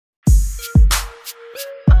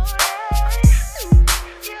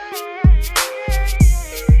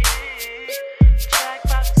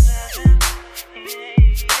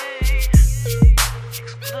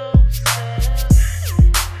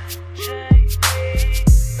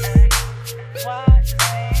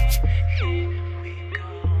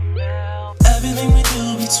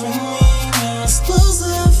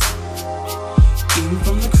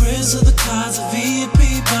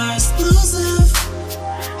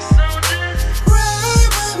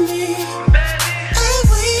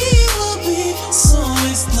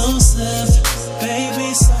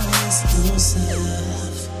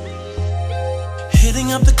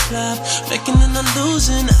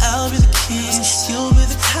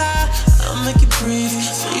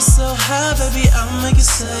high, baby, I'll make you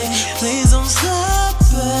say, please don't stop,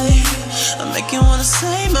 babe. I make you wanna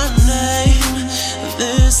say my name.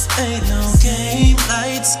 This ain't no game.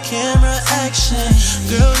 Lights, camera, action.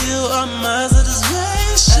 Girl, you are my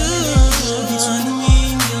satisfaction. Between me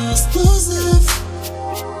and you, exclusive.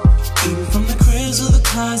 Even from the cribs to the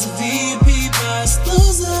cars, a VIP bar,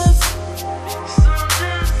 exclusive.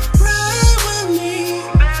 Ride with me,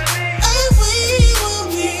 and we will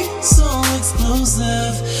be so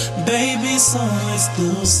exclusive. Baby, so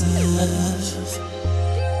exclusive.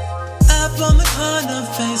 Up on the corner,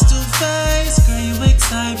 face to face. Girl, you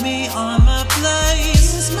excite me on my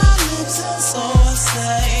place. Kiss my lips and so I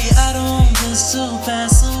say, I don't wish to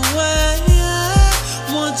pass away.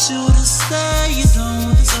 I want you to stay. You don't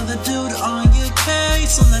want this other dude on your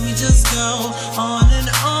case. So let me just go on and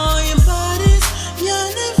on. Your body's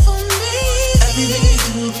yearning for me. Everything you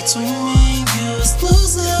do between me and you is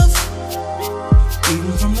exclusive.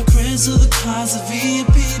 Even from the cribs to the cars, a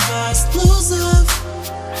VIP bar, exclusive.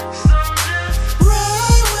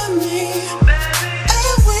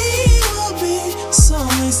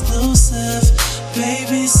 Exclusive,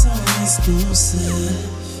 baby, so exclusive.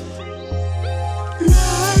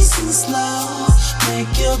 Nice and slow,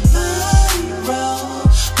 make your body roll,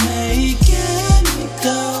 making me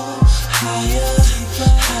go higher,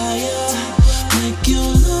 higher, make you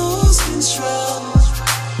lose control,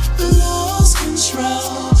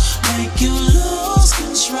 make you lose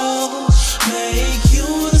control, make you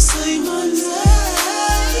wanna say my name.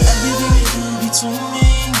 Everything you do between me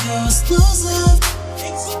and you is exclusive.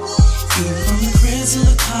 Even from the cribs to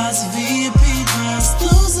the cars, VIP bar,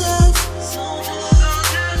 exclusive.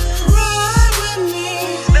 Ride with me,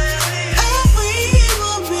 and we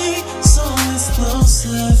will be so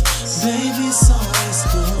exclusive. Baby, so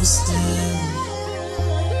exclusive.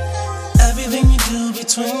 Everything you do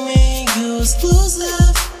between me and you is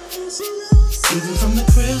exclusive. Even from the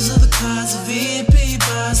cribs to the cars, VIP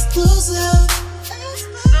bar, exclusive.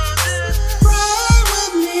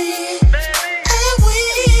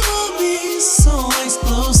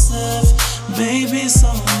 Baby,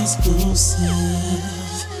 so exclusive.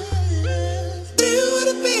 Do you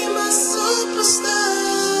wanna be my superstar?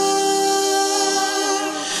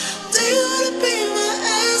 Do you wanna be my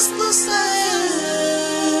exclusive?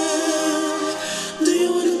 Do you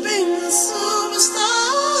wanna be my superstar?